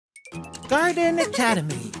Garden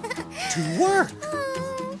Academy. To work.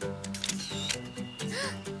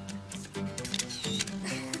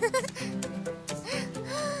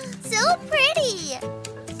 So pretty.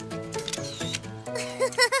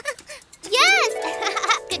 Yes.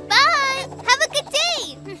 Goodbye. Have a good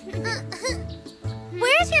day.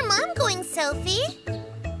 Where's your mom going, Sophie?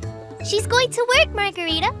 She's going to work,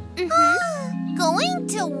 Margarita. Going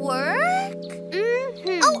to work?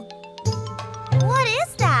 Oh, what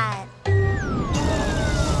is that?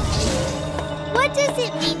 What does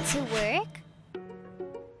it mean to work?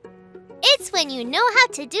 It's when you know how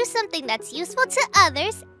to do something that's useful to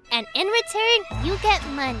others, and in return, you get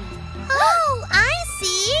money. Oh, I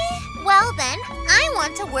see. Well then, I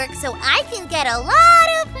want to work so I can get a lot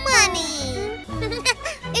of money.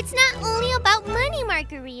 It's not only about money,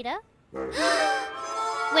 Margarita.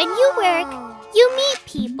 When you work, you meet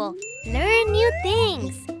people, learn new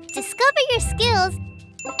things, discover your skills,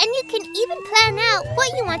 and you can even plan out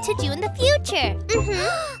what you want to do in the future.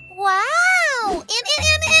 Wow!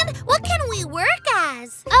 And what can we work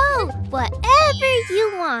as? Oh, whatever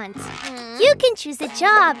you want. You can choose a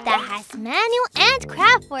job that has manual and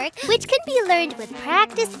craft work, which can be learned with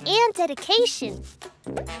practice and dedication.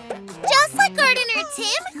 Just like Gardener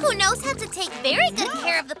Tim, who knows how to take very good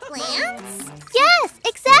care of the plants? Yes,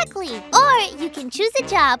 exactly. Or you can choose a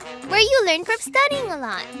job where you learn from studying a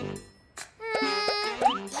lot.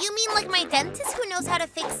 You mean like my dentist who knows how to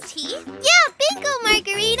fix teeth? Yeah, bingo,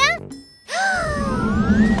 Margarita!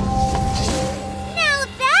 Now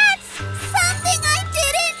that's something I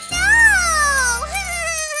didn't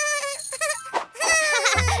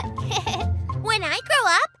know! When I grow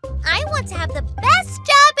up, I want to have the best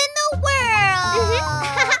job in the world!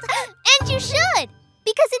 And you should!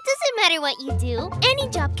 Because it doesn't matter what you do, any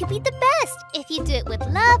job can be the best if you do it with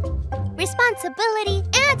love, responsibility,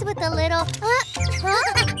 and with a little...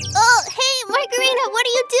 Oh, hey, Margarita, what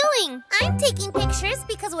are you doing? I'm taking pictures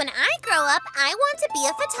because when I grow up, I want to be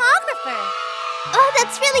a photographer. Oh,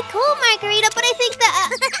 that's really cool, Margarita, but I think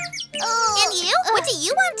that... And you? What do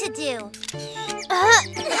you want to do?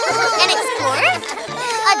 An explorer?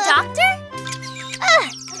 A doctor?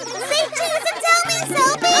 Say cheese and tell me,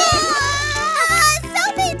 Sophie!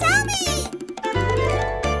 Sophie, tell me!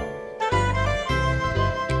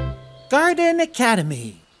 Garden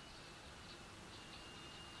Academy.